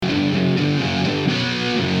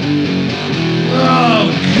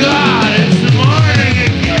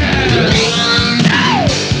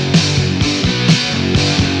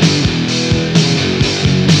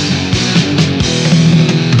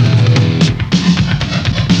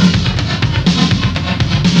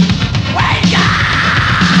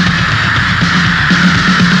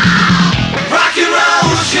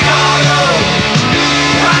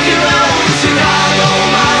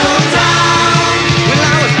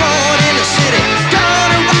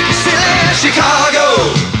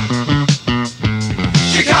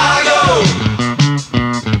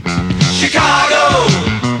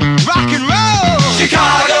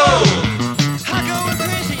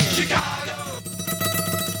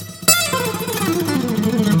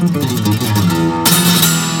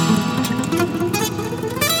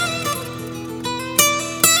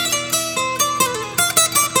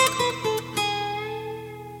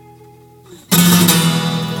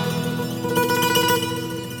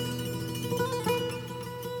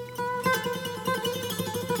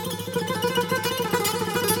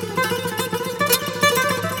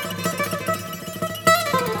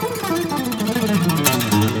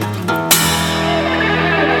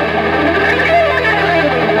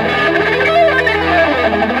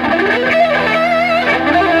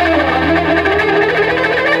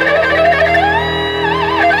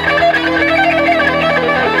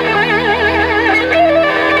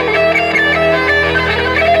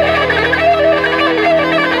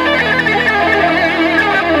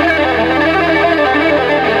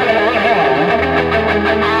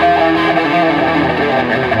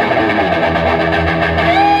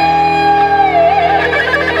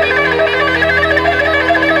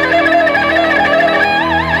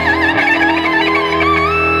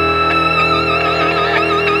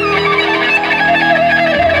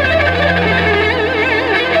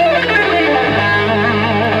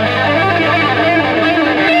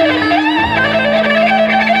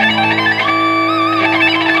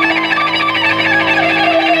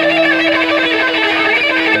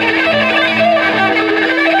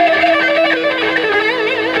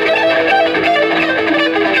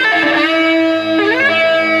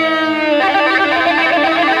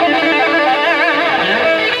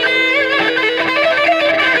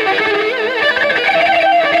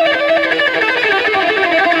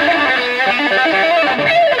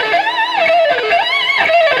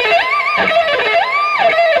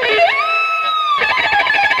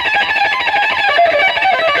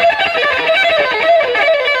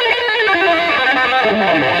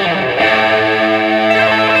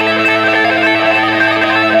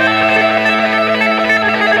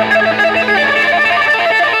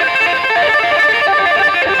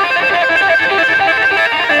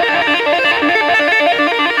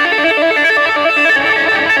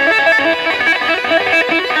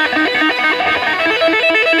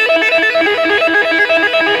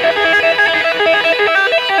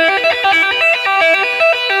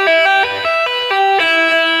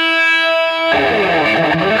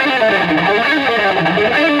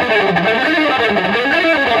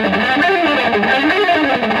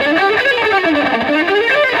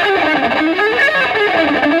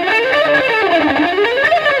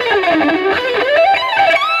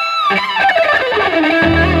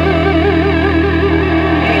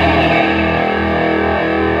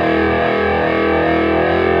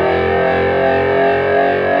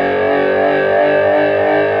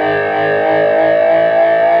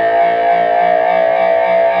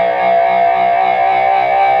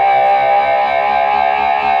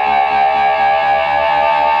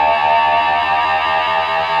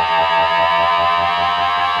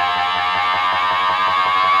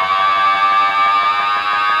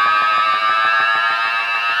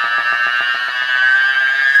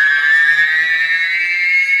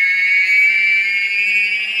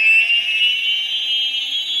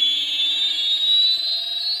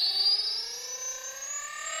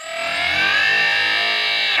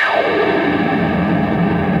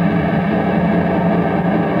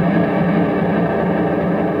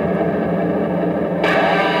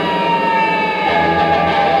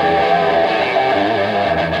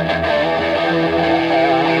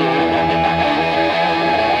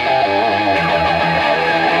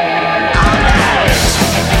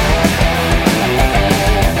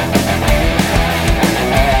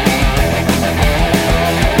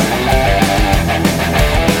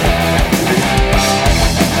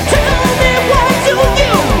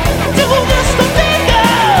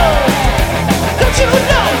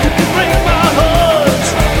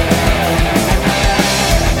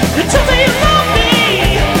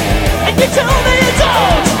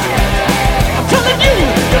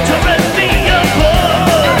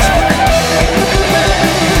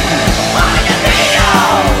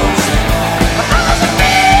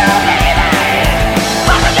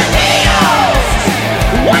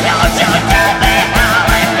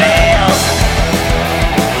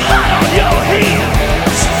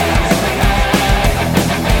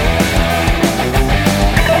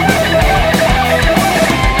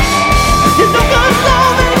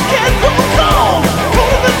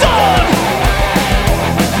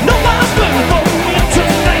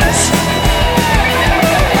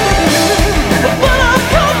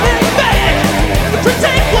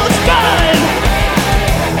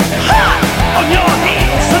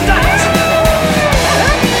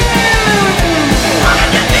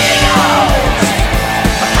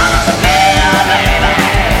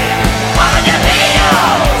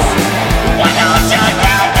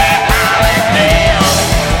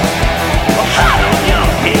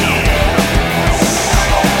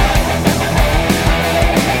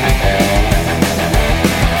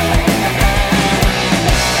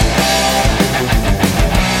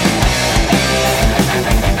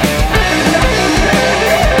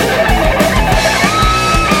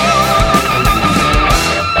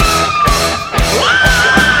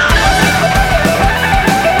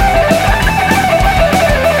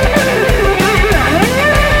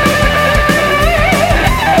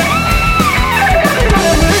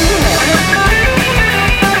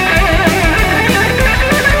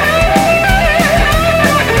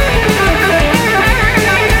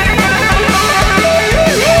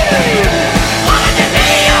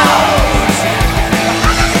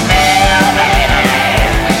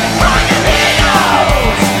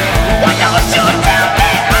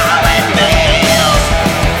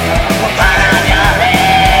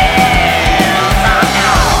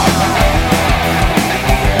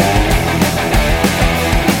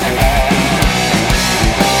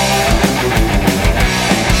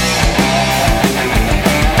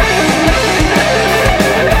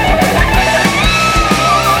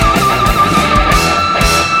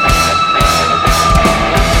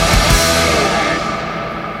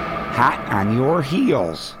Your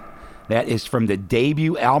Heels. That is from the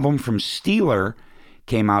debut album from Steeler.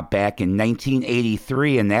 Came out back in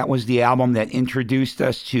 1983, and that was the album that introduced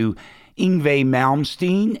us to Yngwie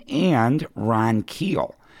Malmsteen and Ron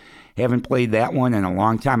Keel. Haven't played that one in a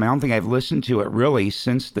long time. I don't think I've listened to it really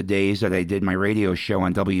since the days that I did my radio show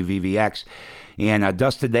on WVVX. And I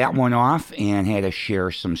dusted that one off and had to share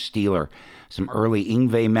some Steeler, some early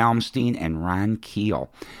Yngwie Malmsteen and Ron Keel.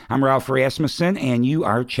 I'm Ralph Rasmussen, and you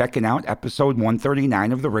are checking out episode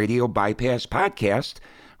 139 of the Radio Bypass Podcast.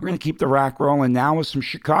 We're going to keep the rock rolling now with some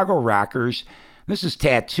Chicago rockers. This is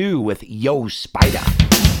Tattoo with Yo Spider.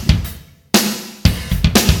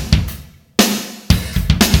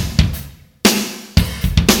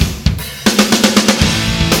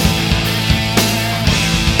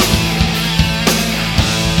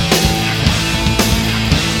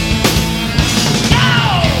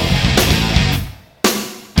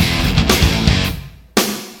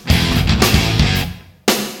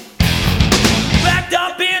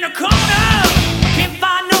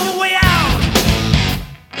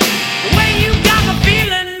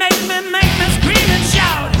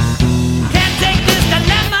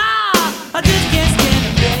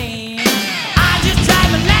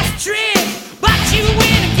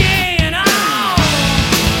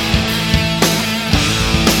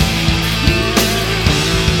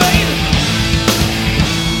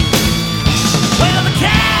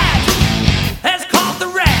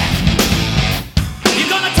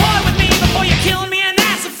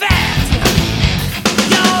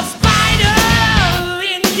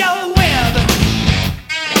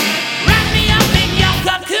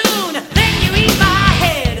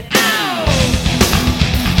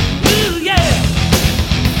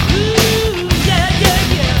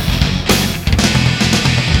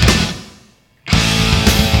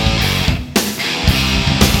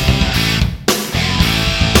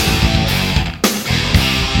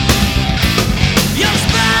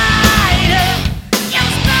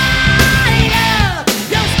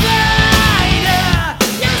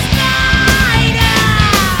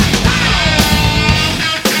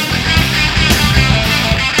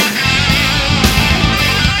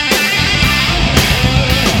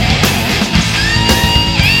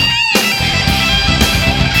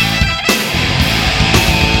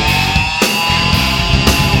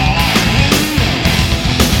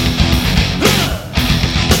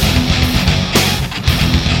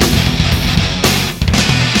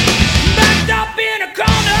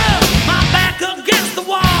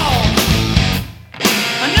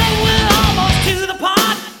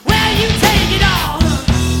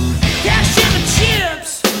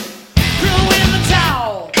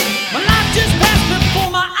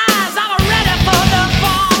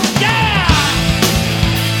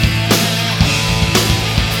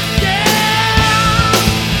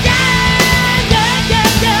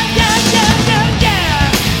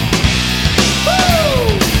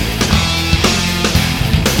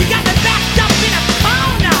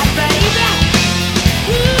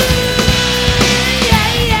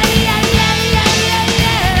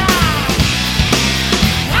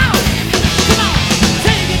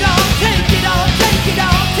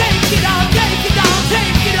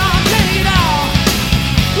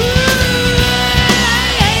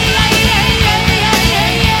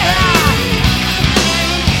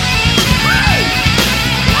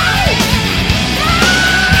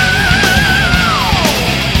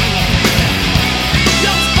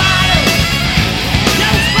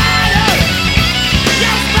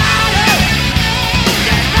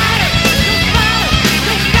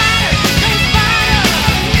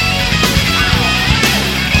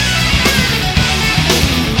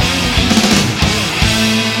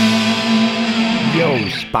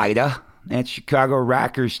 That's Chicago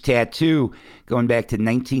rockers Tattoo, going back to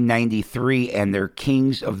 1993 and their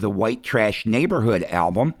Kings of the White Trash Neighborhood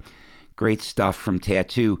album. Great stuff from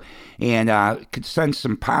Tattoo. And could send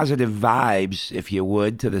some positive vibes, if you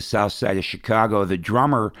would, to the south side of Chicago. The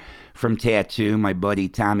drummer from Tattoo, my buddy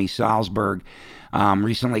Tommy Salzberg,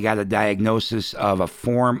 recently got a diagnosis of a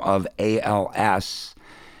form of ALS.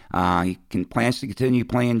 He plans to continue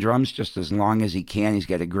playing drums just as long as he can. He's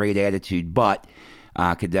got a great attitude, but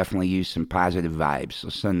could definitely use some positive vibes. So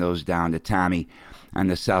send those down to Tommy on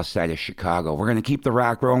the south side of Chicago. We're going to keep the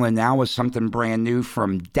rock rolling now with something brand new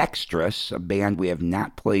from Dextrous, a band we have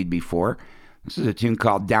not played before. This is a tune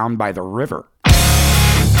called Down by the River.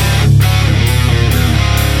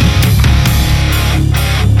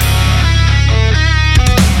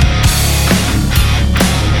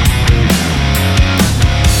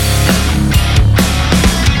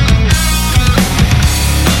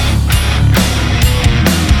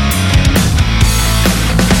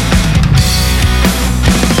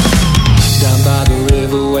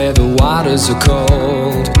 river where the waters are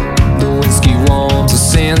cold. The whiskey warms a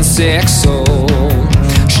sin-sick soul.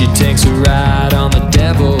 She takes a ride on the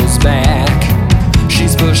devil's back.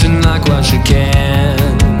 She's pushing like what she can,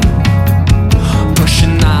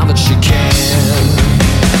 pushing all that she can.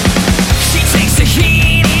 She takes the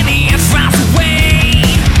heat in the air, flies away.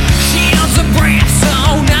 She holds her breath so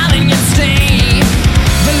nothing can stay.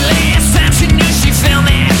 The last time she knew she felt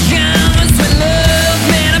that young was when love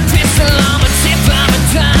met a pistol on the tip of her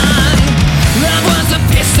tongue. Love was a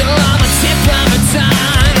pistol on the tip of her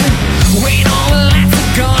tongue. When all the lights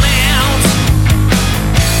are gone out,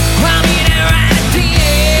 I'll be there right at the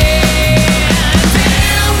end.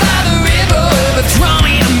 Down by the river, but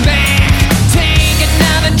throwing them back. Take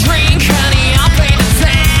another drink, honey, I'll pay the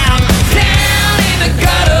tab. Down in the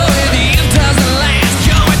gutter where the youth doesn't last.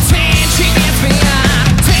 Your attention gets me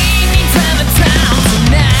up. Take me to the town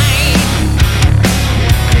tonight.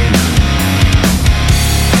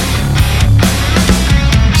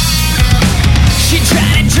 She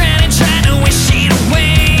tried to wish it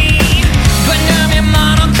away, but none of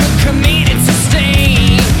model could commit it to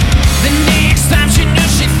stay. The next time she knew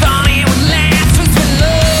she thought it would last was when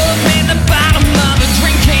love made the bottom of a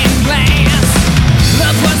drinking glass.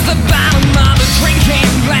 Love was the bottom of a drinking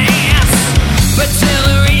glass, but till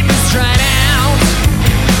the river's dried out,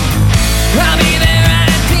 I'll be there right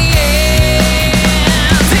at the end.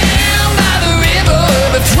 Down by the river,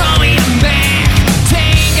 but throwing them back.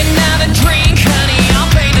 Take another drink, honey, I'll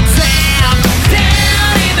pay the tab.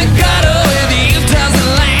 Down in the gutter where the youth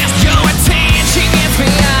doesn't last. Your attention gets me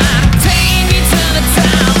up. Take me to the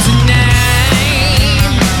town tonight.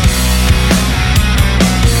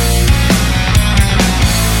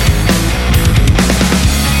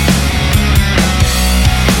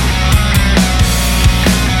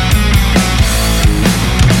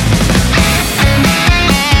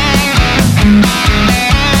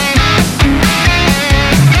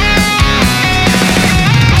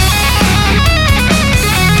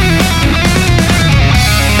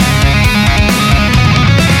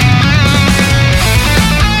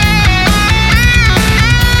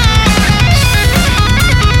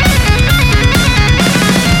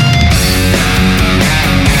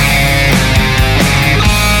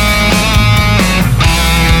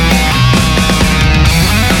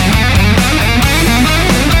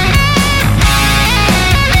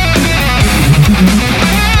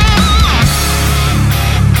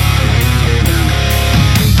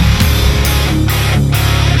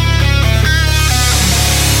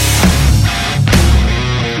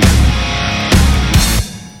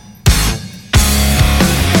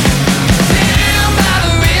 Down by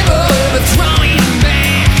the river, but throwing them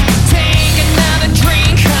back. Take another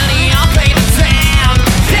drink, honey, I'll pay the tab.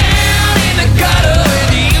 Down in the gutter where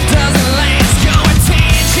the youth doesn't last. Your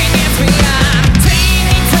attention gets me up. Take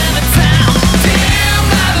me to the town. Down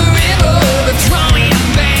by the river, but throwing them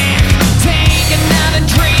back. Take another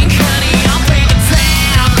drink, honey, I'll pay the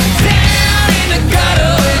tab. Down in the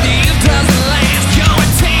gutter where the youth doesn't last. Your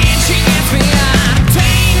attention gets me up.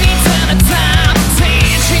 Take me to the town.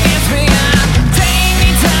 Attention gets me up. Take me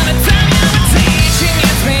to the town. Your attention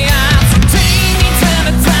gets me up. Take me to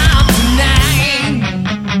the town tonight.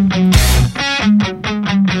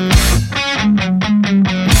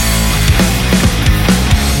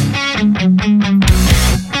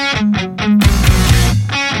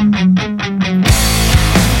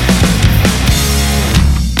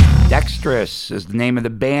 Dextrous is the name of the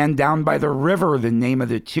band. Down by the River, the name of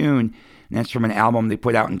the tune. And that's from an album they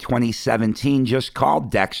put out in 2017 just called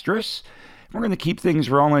Dextrous. We're going to keep things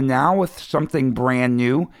rolling now with something brand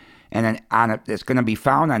new. And it's going to be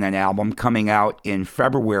found on an album coming out in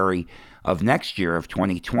February of next year, of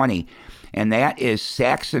 2020. And that is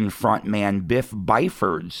Saxon frontman Biff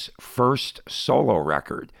Byford's first solo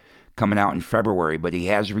record, coming out in February. But he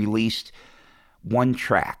has released one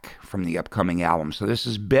track from the upcoming album. So this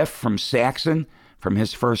is Biff from Saxon, from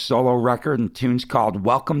his first solo record, and the tune's called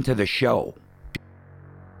Welcome to the Show.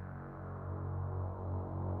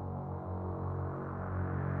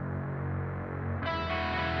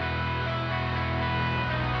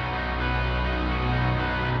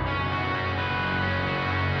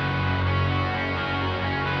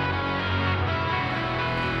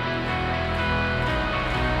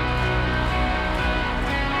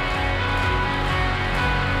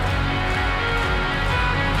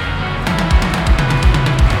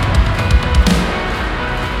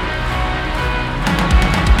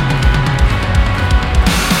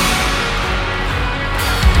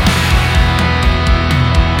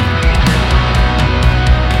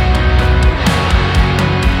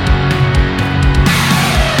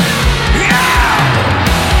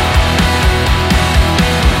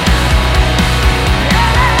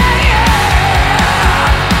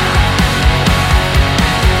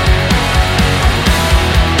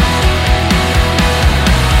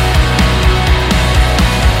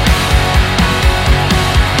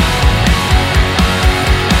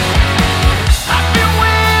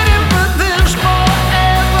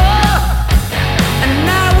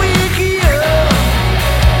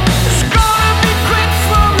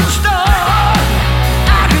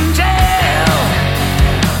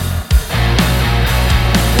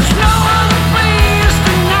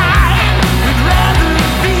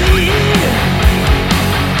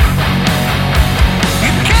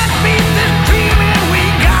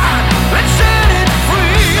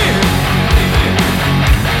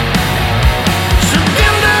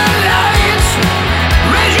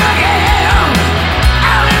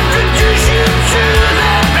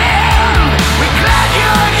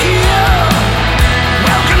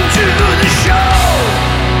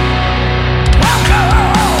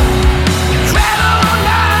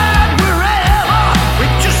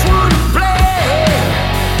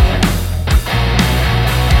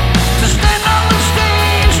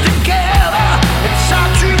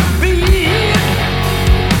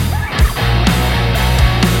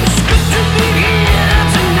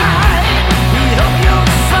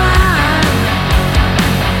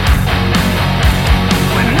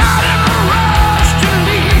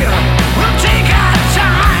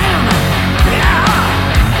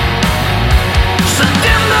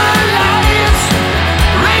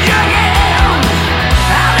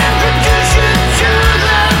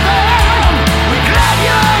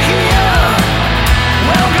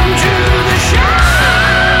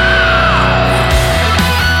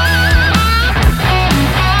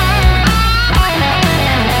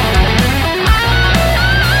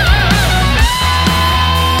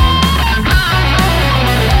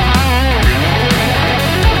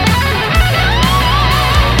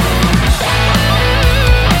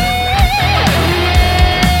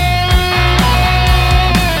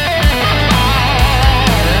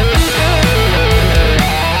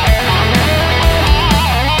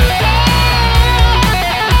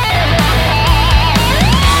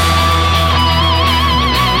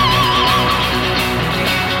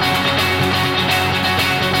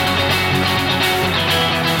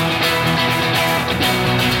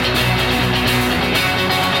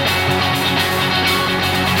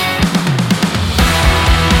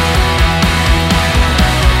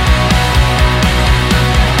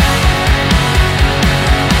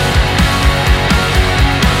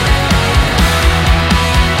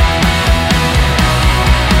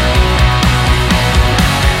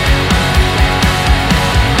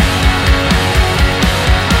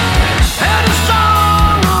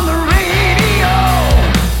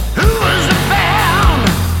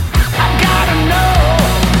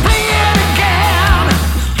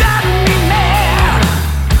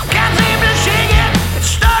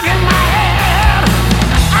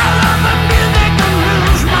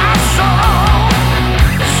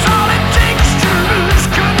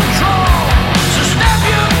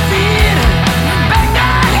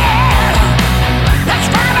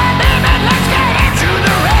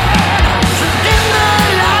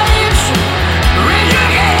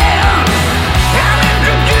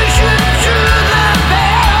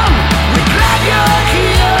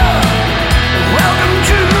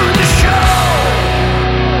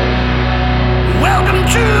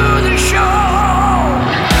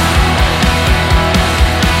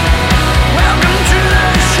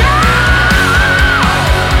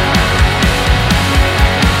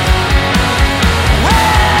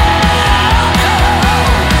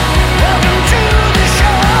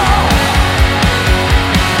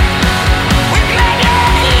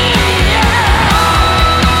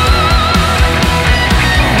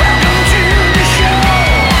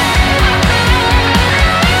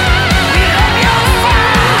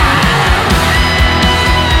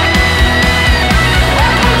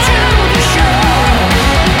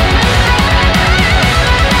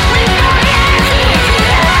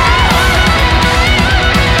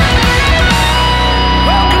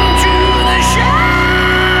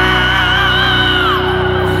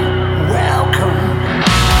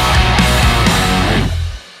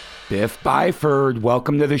 Biff Byford,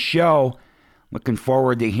 welcome to the show. Looking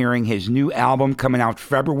forward to hearing his new album coming out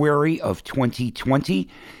February of 2020.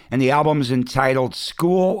 And the album's entitled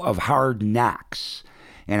School of Hard Knocks.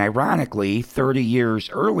 And ironically, 30 years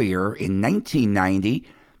earlier, in 1990,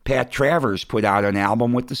 Pat Travers put out an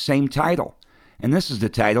album with the same title. And this is the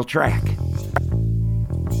title track.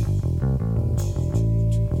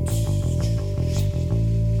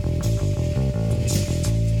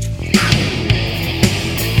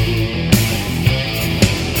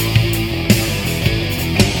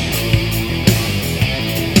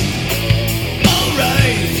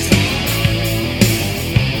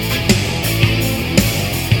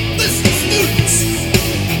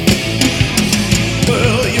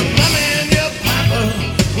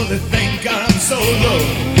 They think I'm so low.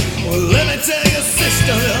 Well, let me tell you,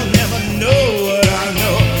 sister, they'll never know what I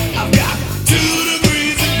know. I've got 2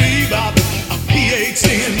 degrees in bebop, a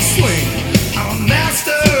PhD in swing. I'm a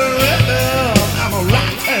master rebel, I'm a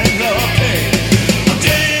rock and roll king. I'm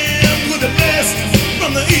jammed with the best,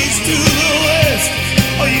 from the east to the west.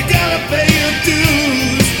 Oh, you gotta pay your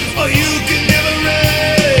dues, or you can never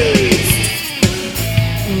rest.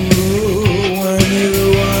 Ooh, when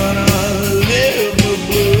you wanna live the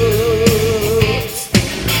blues.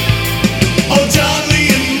 Oh, John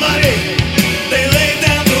Lee and Muddy, they laid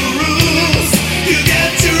down the rules. You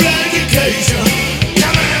get your education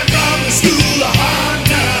coming from the school of hard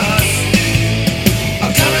knocks.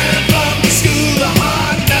 I'm coming from the school of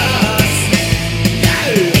hard knocks.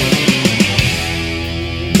 Yeah,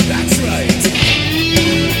 that's right.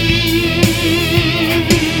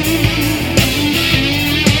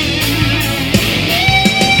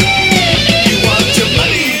 You want your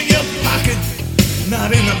money in your pocket,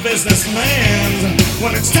 not in a businessman's.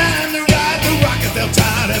 When it's time to ride the rocket, they'll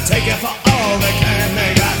try to take it for all they can.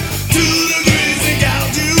 They got 2 degrees in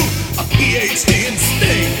Gouge, a PhD in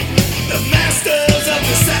sting. The masters of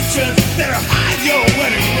deception, they'll hide your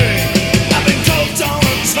wedding ring. I've been coached on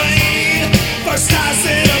a train, first class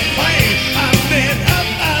in a plane. I've been up,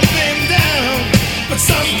 I've been down, but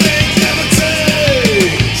some things never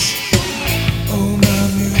change. Oh, my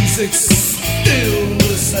music's still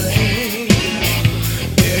the same.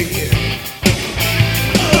 Yeah, yeah.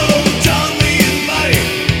 Oh, John Lee and Muddy,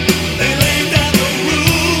 they laid down the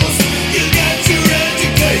rules. You got your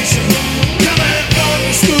education coming from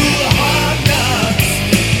the school of hard knocks.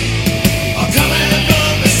 Oh, coming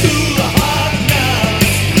from the school of hard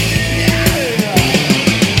knocks. Yeah.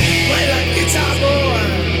 Play that guitar, boy.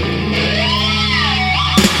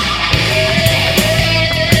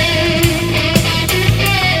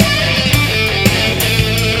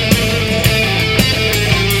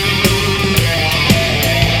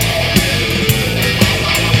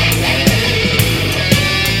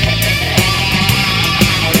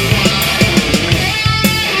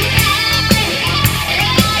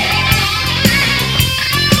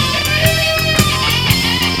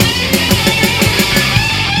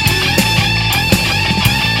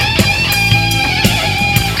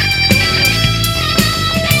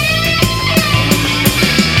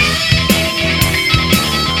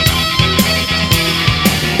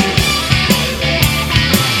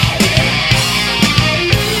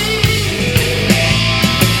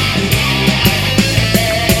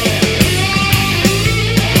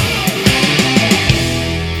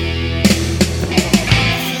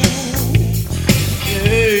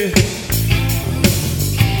 Yeah.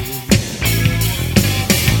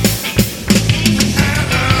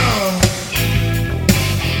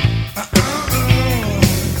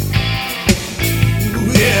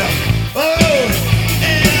 Yeah. Oh,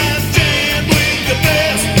 and I'm jammed with the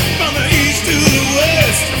best, from the east to the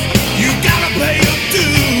west. You gotta pay your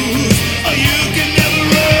dues, or you can never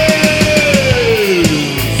rest.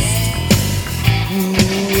 Ooh,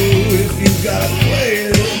 if you gotta play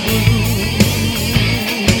the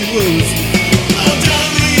blues. Oh, John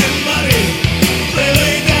Lee and Muddy, they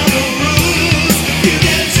lay down the rules. You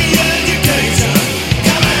get your education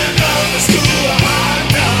coming from the school of hard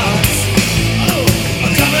knocks. Oh,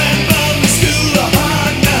 coming from the school of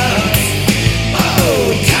hard knocks.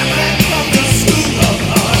 Oh, coming from the school of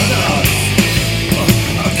hard knocks.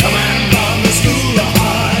 Coming from the school of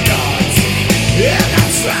hard knocks. Yeah,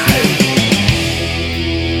 that's right.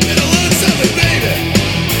 Better learn something, baby.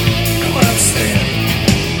 Come on, stand.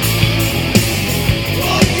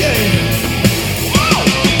 Oh, yeah. Whoa.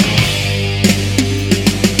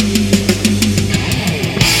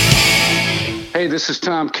 Hey, this is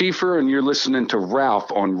Tom Kiefer, and you're listening to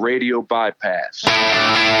Ralph on Radio Bypass.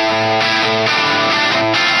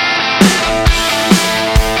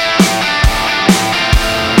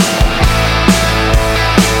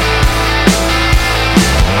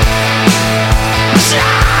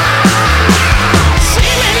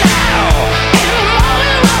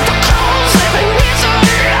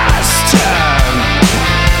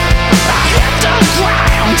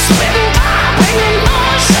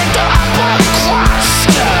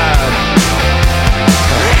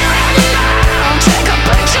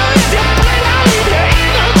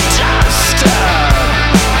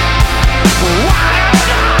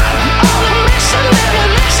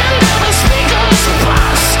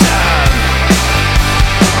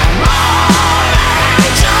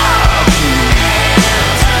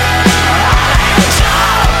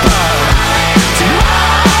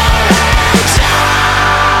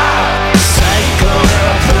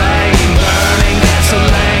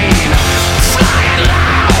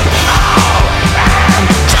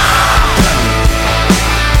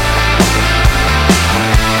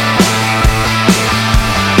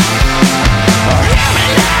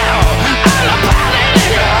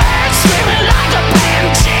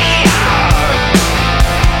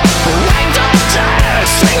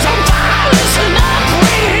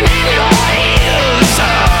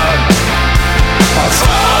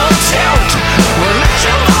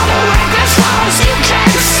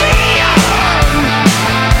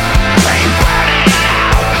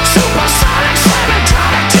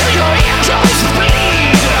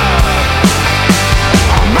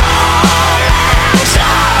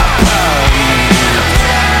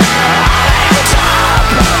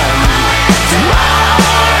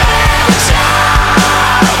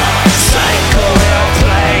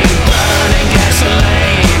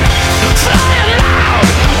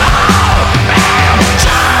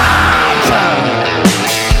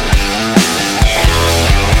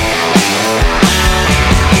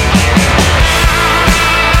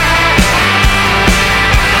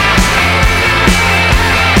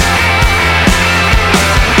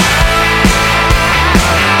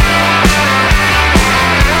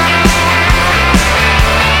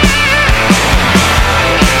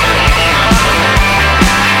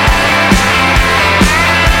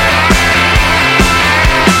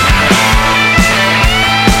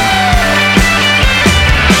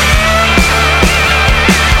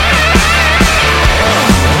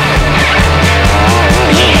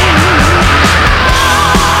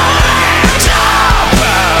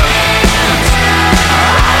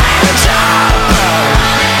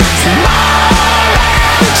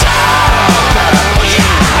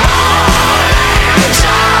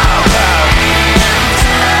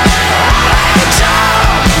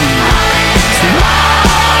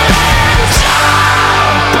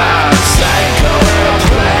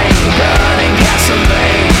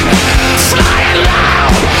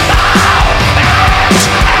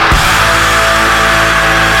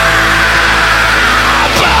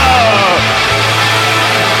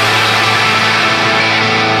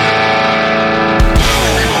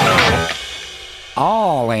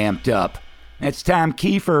 amped up. That's Tom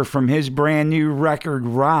Kiefer from his brand new record,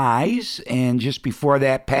 Rise. And just before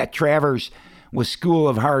that, Pat Travers with School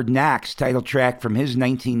of Hard Knocks, title track from his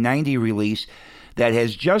 1990 release that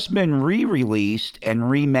has just been re-released and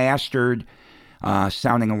remastered,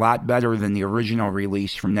 sounding a lot better than the original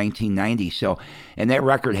release from 1990. So, and that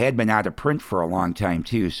record had been out of print for a long time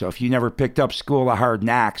too. So if you never picked up School of Hard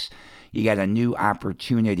Knocks, you got a new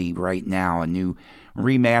opportunity right now, a new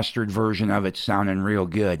remastered version of it sounding real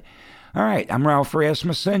good. All right, I'm Ralph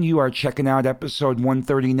Rasmussen. You are checking out episode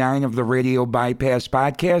 139 of the Radio Bypass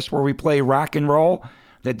Podcast, where we play rock and roll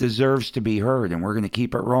that deserves to be heard. And we're going to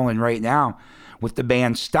keep it rolling right now with the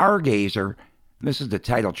band Stargazer. This is the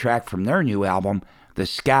title track from their new album, The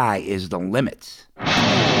Sky is the Limit.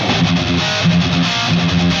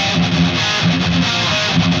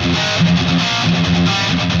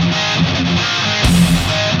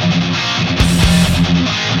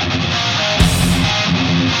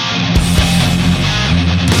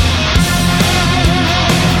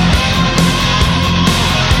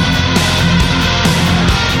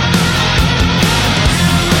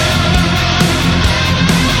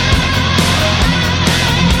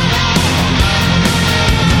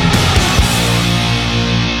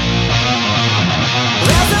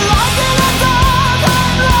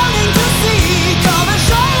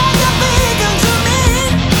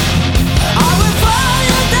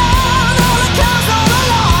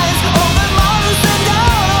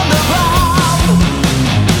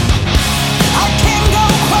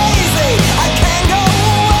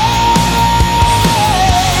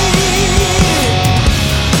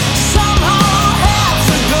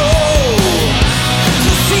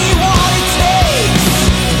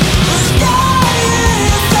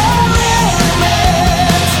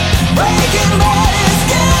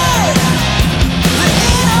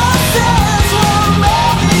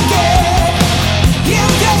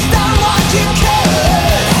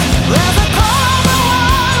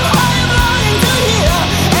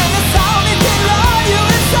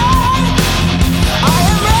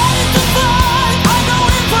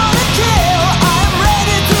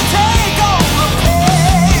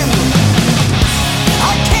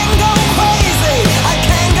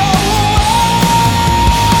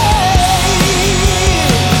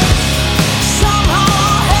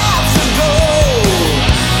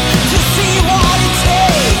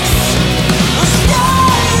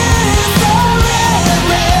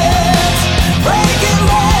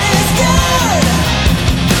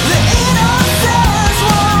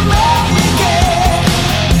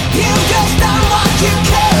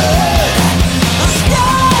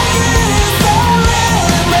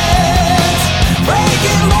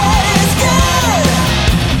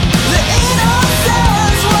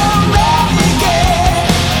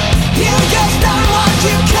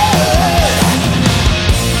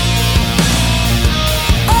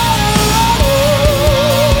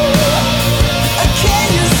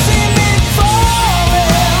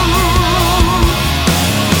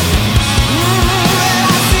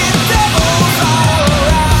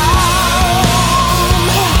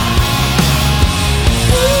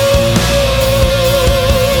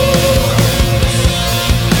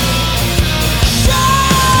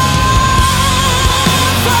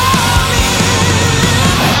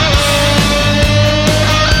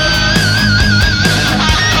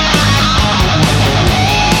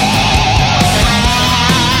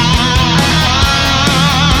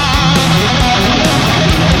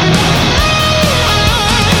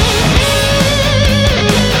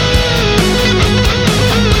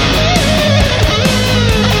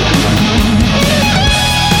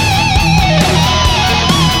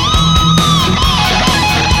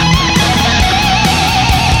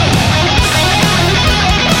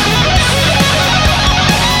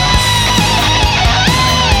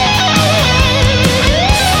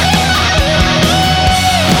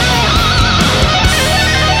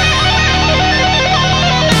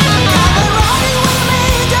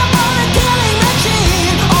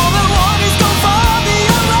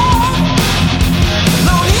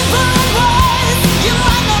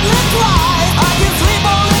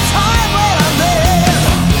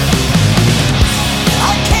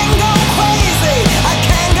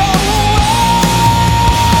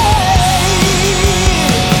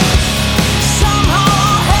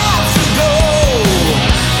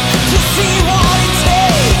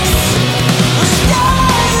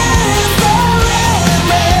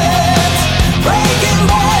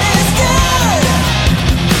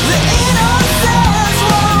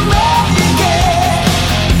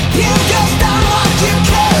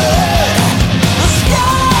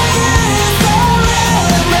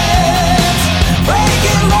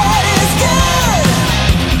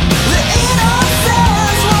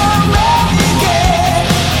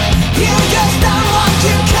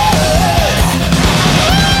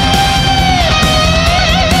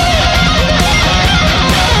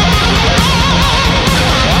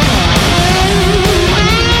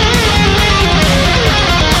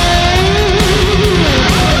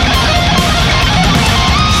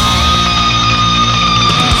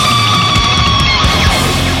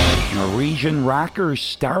 Belgian rockers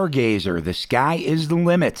Stargazer, The Sky is the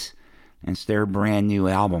Limit. It's their brand new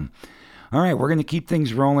album. All right, we're going to keep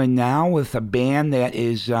things rolling now with a band that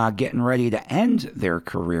is getting ready to end their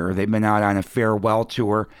career. They've been out on a farewell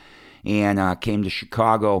tour and came to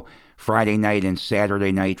Chicago Friday night and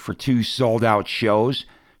Saturday night for 2 sold-out shows.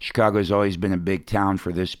 Chicago's always been a big town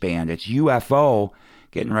for this band. It's UFO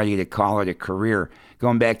getting ready to call it a career.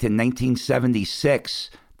 Going back to 1976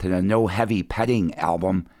 to the No Heavy Petting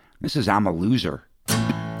album. This is I'm a Loser.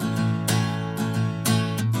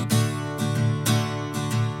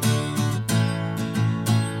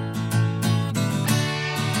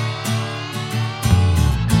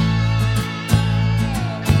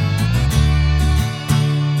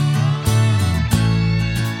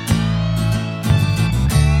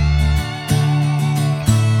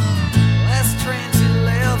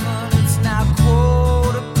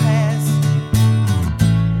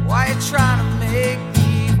 Trying to make the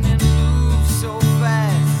evening move so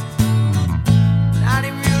fast. Not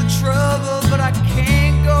in real trouble, but I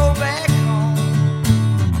can't go back home.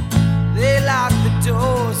 They lock the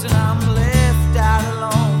doors and I'm left out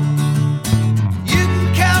alone. You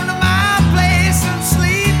can come to my place and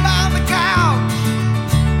sleep on the couch.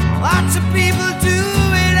 Lots of people do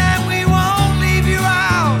it and we won't leave you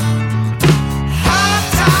out. Hard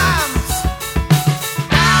times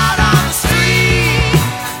out on the street.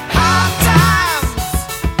 Hard times,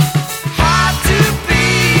 hard to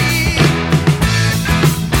beat.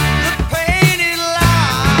 The painted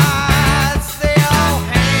lights they all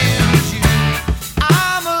hand you.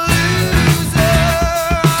 I'm a loser on the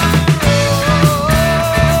road. I'm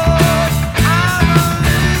a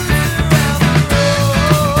loser on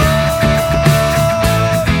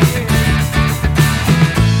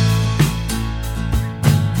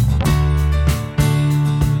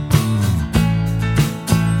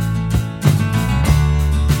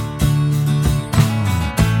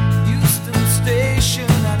the Houston Station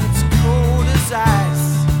and it's cold as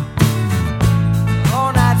ice.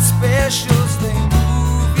 All-night specials they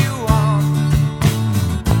move you on.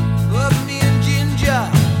 But me and Ginger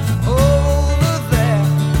over there,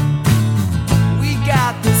 we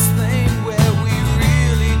got this thing where we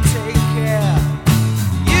really take care.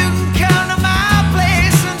 You can come to my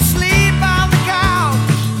place and sleep on the couch.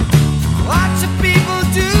 Lots of people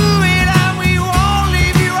do it and we won't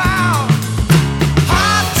leave you out.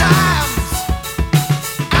 Hard times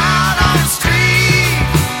out on the street.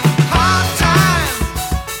 Hard times,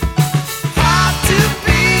 hard to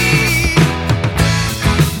beat.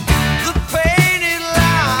 The painted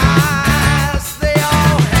lights they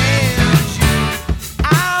all hand you.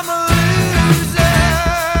 I'm a loser on the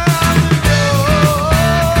road. I'm a loser on the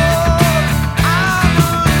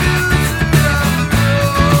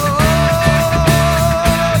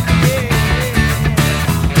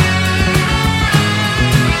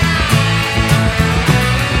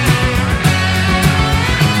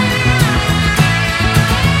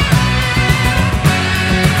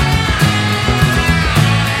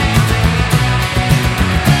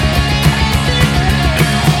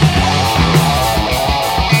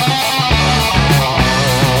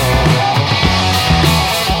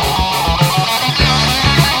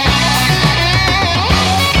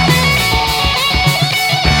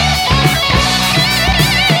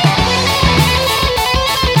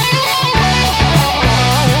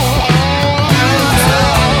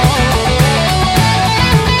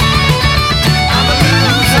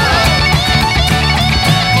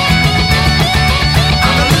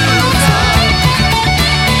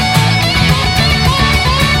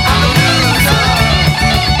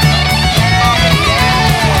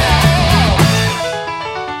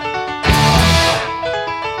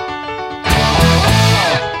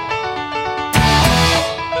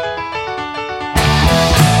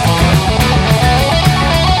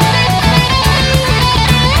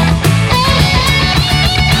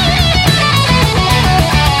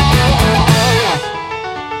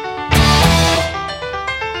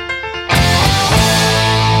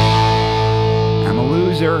I'm a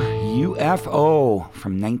Loser, UFO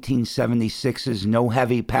from 1976's No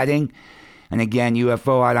Heavy Petting. And again,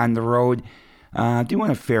 UFO out on the road,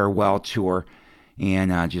 doing a farewell tour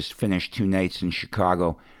and just finished 2 nights in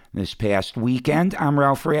Chicago this past weekend. I'm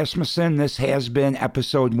Ralph Rasmussen. This has been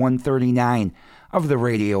episode 139 of the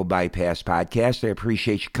Radio Bypass Podcast. I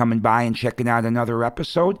appreciate you coming by and checking out another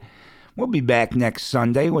episode. We'll be back next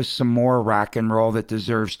Sunday with some more rock and roll that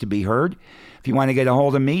deserves to be heard. If you want to get a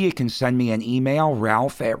hold of me, you can send me an email,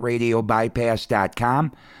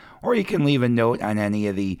 ralph@radiobypass.com, or you can leave a note on any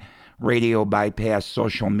of the Radio Bypass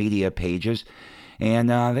social media pages. And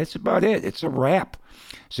that's about it. It's a wrap.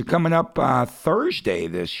 So coming up Thursday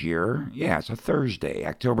this year, yeah, it's a Thursday,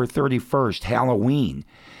 October 31st, Halloween.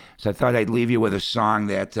 So I thought I'd leave you with a song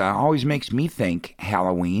that always makes me think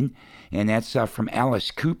Halloween, and that's from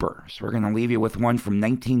Alice Cooper. So we're going to leave you with one from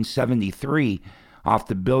 1973 off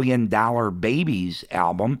the $1 Billion Babies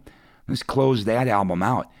album. Let's close that album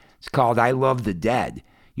out. It's called I Love the Dead.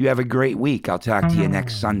 You have a great week. I'll talk to you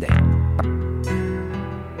next Sunday.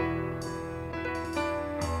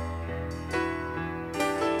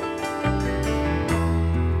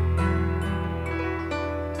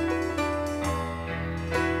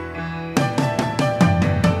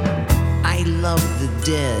 I love the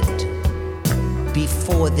dead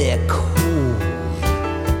before they're cool.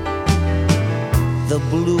 The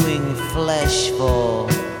bluing flesh for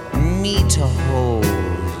me to hold.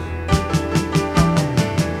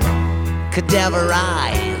 Cadaver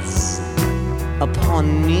eyes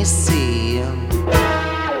upon me see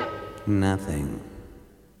nothing.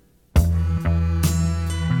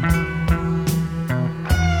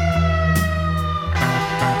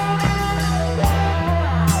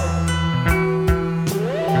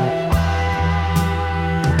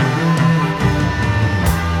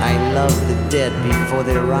 I love the dead before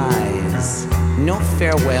they rise. No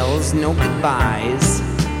farewells, no goodbyes.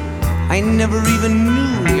 I never even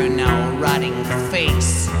knew your now rotting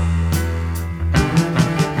face.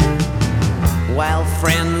 While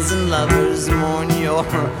friends and lovers mourn your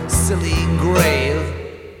silly grave,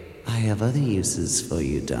 I have other uses for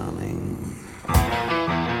you, darling.